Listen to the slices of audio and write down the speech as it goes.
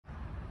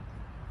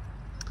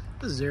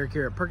This is Eric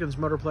here at Perkins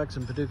Motorplex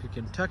in Paducah,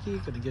 Kentucky.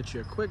 Going to get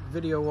you a quick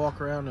video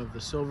walk around of the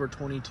silver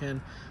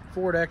 2010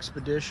 Ford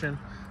Expedition.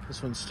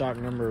 This one's stock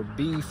number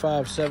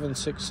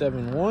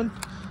B57671.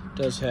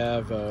 Does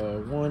have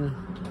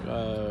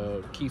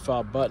one key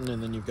fob button,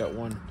 and then you've got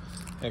one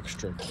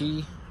extra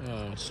key.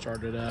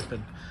 Start it up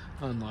and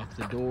unlock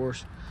the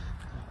doors.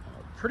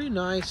 Pretty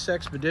nice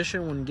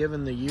Expedition when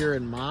given the year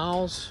in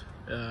miles.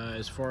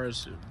 As far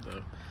as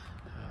the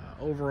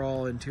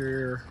overall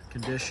interior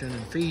condition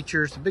and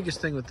features, the biggest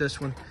thing with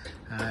this one,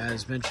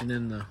 as mentioned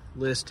in the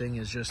listing,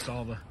 is just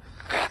all the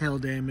hail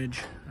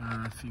damage.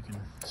 If you can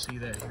see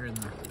that here in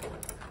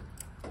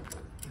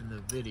the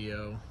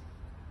video,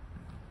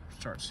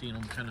 start seeing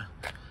them kind of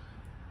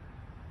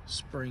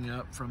spring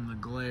up from the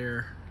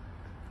glare.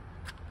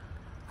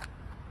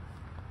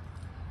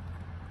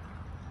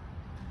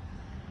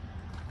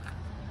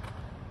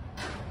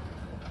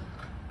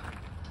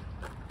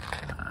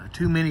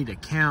 Too many to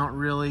count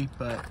really,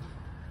 but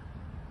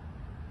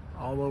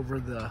all over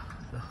the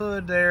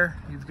hood there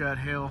you've got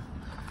hail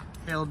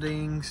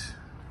dings,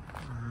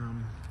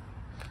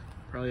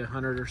 probably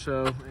 100 or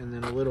so, and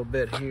then a little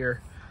bit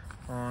here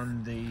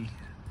on the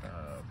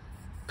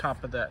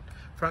top of that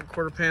front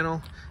quarter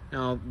panel.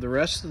 Now the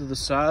rest of the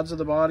sides of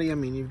the body, I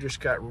mean, you've just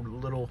got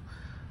little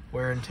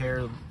wear and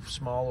tear,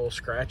 small little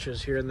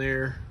scratches here and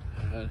there,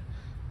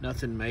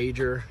 nothing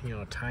major, you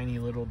know, a tiny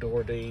little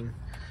door ding.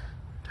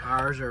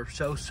 Tires are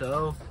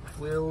so-so.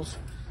 Wheels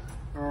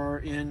are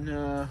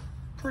in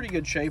pretty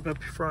good shape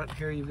up front.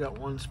 Here you've got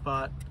one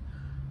spot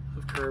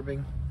of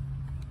curbing,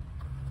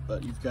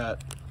 but you've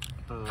got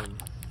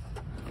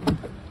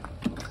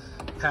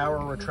power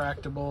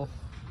retractable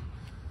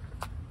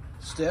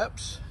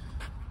steps.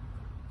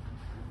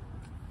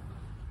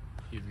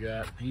 You've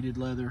got heated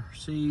leather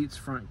seats,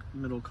 front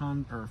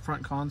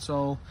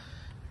console.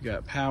 You've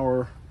got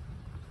power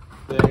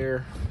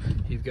there.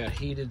 You've got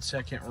heated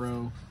second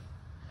row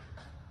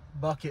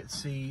bucket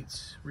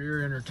seats,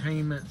 rear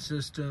entertainment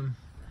system,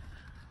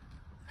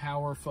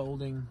 power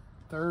folding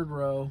third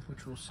row,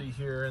 which we'll see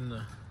here in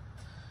the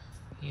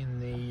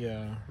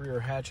rear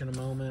hatch in a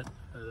moment.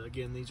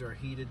 Again, these are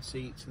heated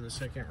seats in the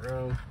second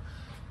row.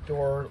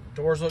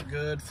 Doors look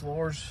good,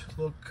 floors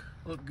look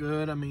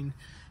good. I mean,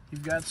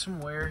 you've got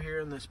some wear here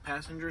in this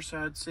passenger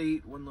side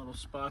seat, one little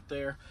spot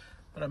there,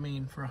 but I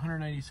mean, for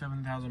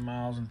 187,000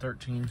 miles and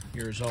 13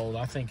 years old,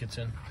 I think it's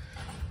in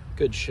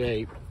good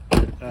shape.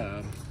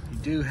 You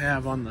do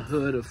have on the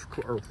hood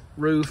or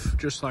roof,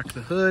 just like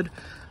the hood,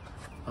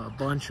 a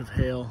bunch of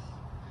hail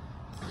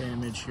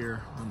damage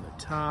here on the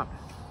top.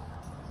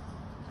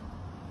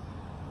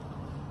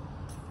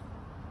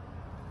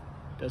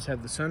 It does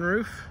have the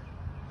sunroof,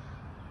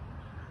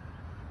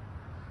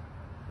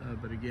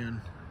 but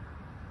again,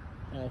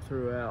 all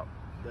throughout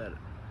that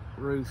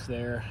roof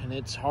there, and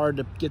it's hard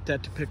to get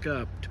that to pick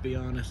up, to be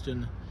honest,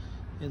 in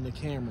the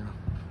camera.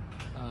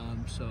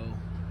 So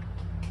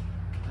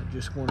I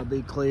just want to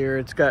be clear,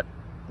 it's got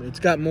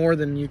more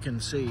than you can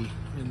see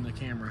in the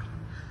camera.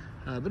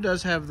 But it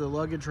does have the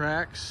luggage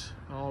racks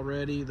all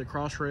ready, the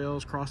cross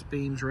rails, cross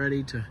beams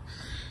ready to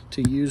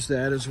use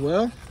that as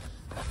well.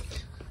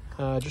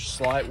 Just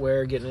slight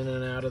wear getting in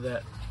and out of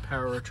that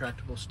power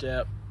retractable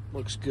step.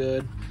 Looks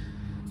good.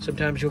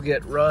 Sometimes you'll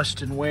get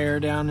rust and wear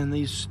down in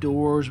these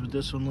doors, but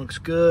this one looks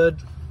good.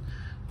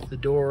 The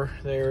door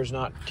there is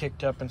not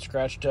kicked up and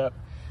scratched up.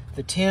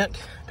 The tent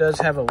does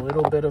have a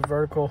little bit of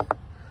vertical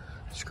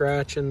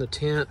scratch in the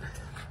tent,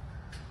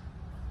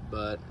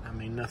 but I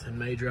mean, nothing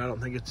major. I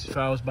don't think it's, if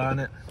I was buying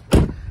it,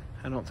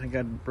 I don't think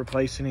I'd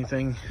replace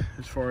anything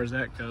as far as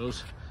that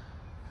goes.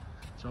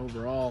 It's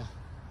overall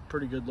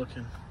pretty good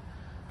looking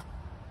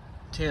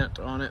tent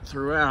on it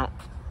throughout.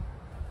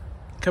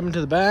 Coming to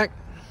the back,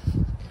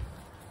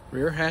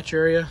 rear hatch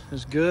area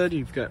is good.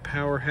 You've got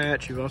power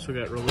hatch. You've also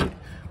got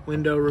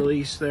window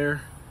release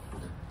there.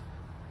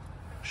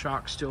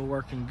 Shock's still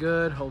working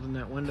good, holding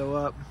that window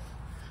up.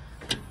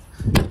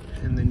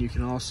 And then you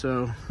can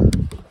also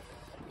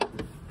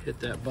hit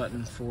that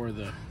button for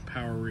the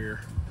power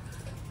rear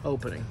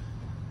opening.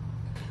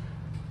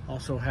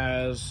 Also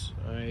has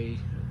a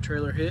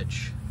trailer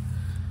hitch,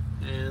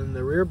 and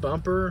the rear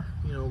bumper,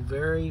 you know,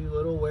 very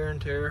little wear and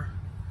tear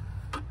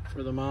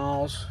for the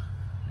miles.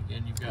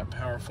 Again, you've got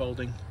power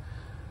folding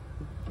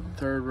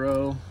third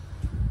row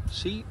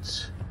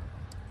seats.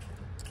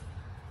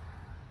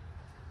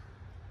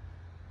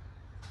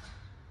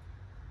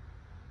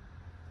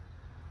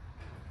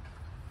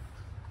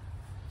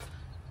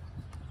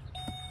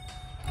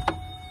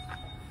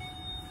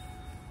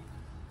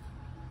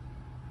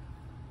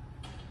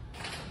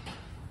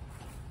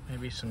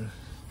 Maybe some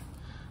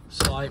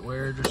slight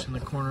wear just in the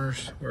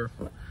corners where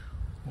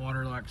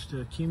water likes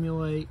to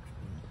accumulate.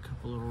 A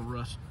couple little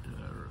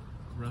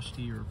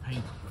rusty or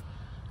paint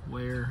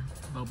wear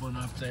bubbling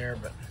up there,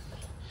 but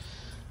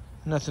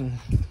nothing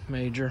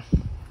major.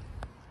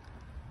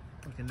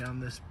 Looking down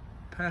this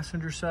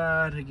passenger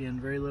side, again,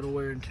 very little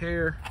wear and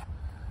tear.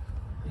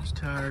 These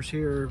tires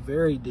here are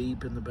very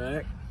deep in the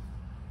back.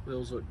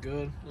 Wheels look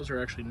good. Those are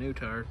actually new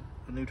tires.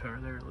 A new tire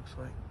there, it looks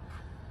like.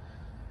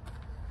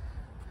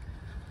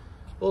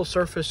 little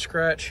surface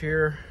scratch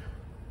here,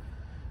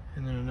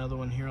 and then another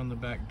one here on the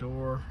back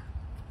door.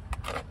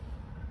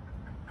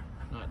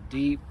 Not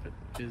deep, but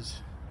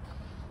is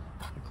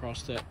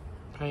across that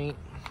paint.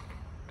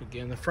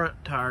 Again, the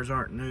front tires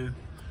aren't new.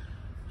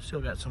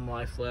 Still got some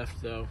life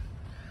left though.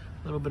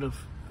 A little bit of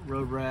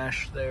road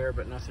rash there,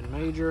 but nothing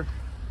major.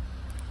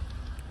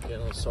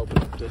 Again, let's open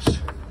up this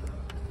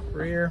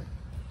rear.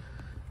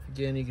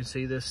 Again, you can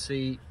see this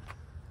seat.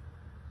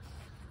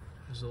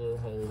 There's a little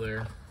hole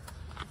there.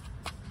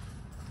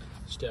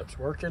 Steps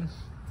working.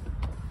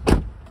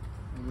 On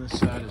this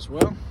side as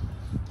well.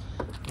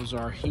 Those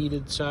are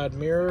heated side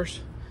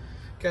mirrors.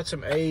 Got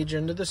some age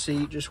into the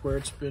seat, just where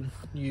it's been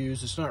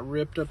used. It's not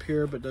ripped up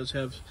here, but does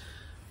have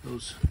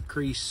those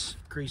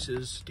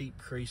creases, deep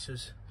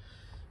creases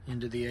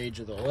into the age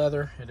of the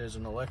leather. It is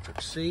an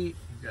electric seat.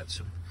 You've got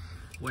some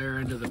wear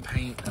into the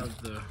paint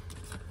of the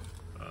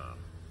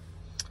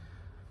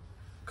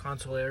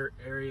console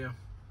area.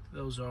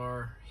 Those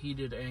are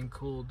heated and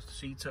cooled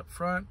seats up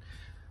front.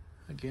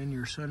 Again,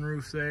 your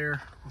sunroof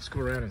there. Let's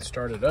go around and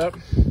start it up.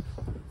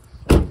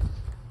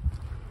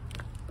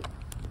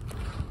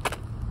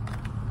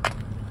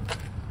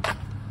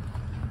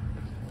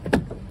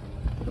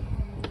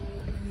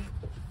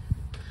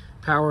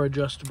 Power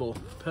adjustable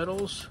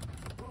pedals.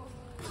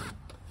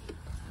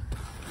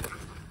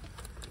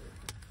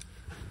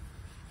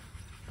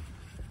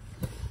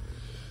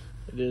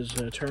 It is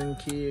a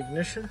turnkey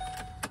ignition.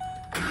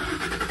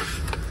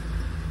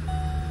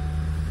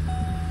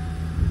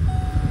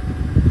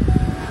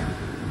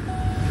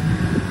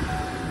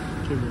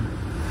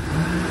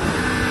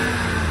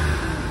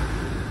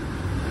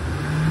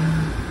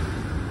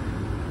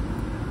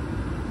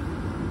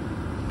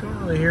 Don't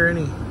really hear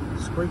any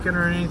squeaking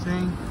or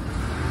anything.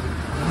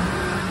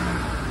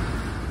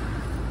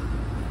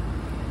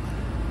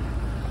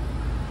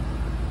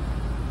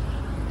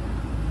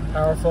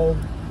 Powerful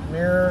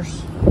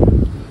mirrors.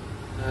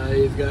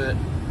 You've got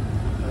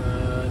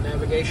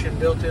navigation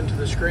built into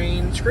the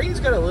screen. Screen's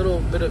got a little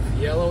bit of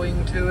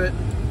yellowing to it.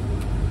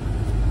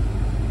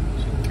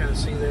 As you can kind of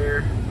see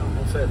there. I don't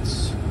know if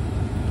that's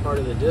part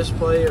of the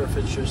display or if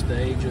it's just the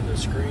age of the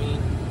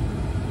screen.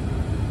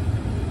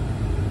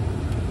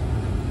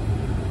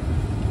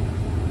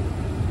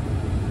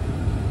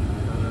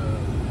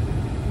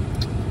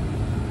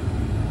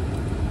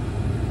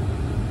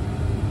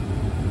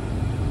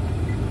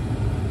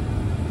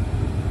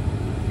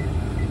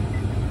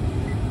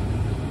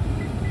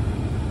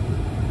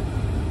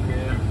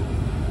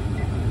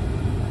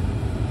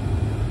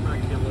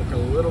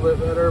 A little bit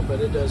better,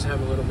 but it does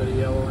have a little bit of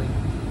yellowing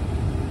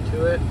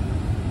to it.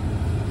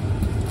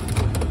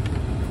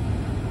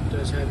 It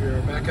does have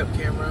your backup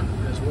camera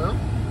as well.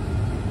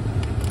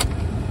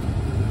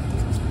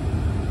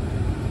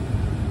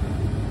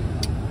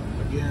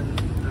 Again,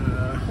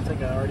 I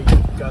think I already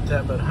got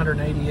that, but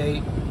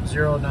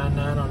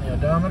 188,099 on the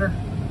odometer.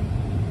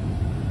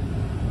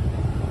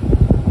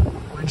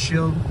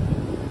 Windshield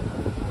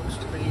looks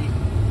to be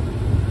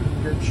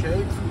in good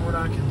shape from what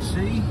I can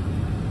see.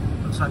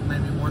 Looks like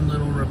maybe one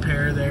little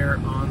repair there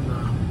on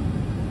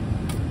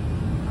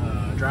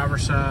the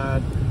driver's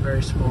side,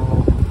 very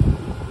small.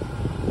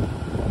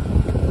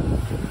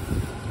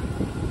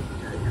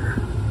 Got your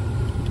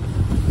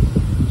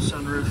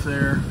sunroof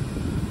there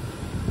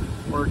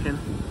working.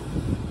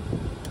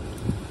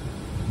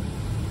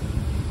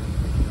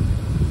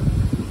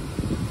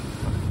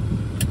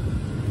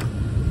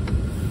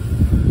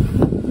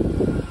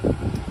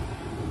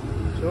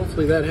 So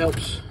hopefully that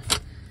helps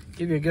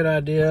give you a good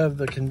idea of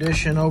the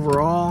condition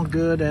overall,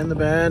 good and the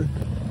bad,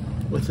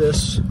 with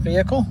this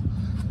vehicle.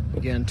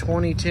 Again,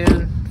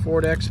 2010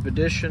 Ford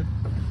Expedition,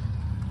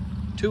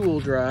 2-wheel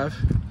drive.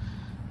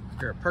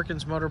 Here at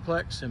Perkins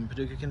Motorplex in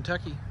Paducah,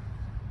 Kentucky.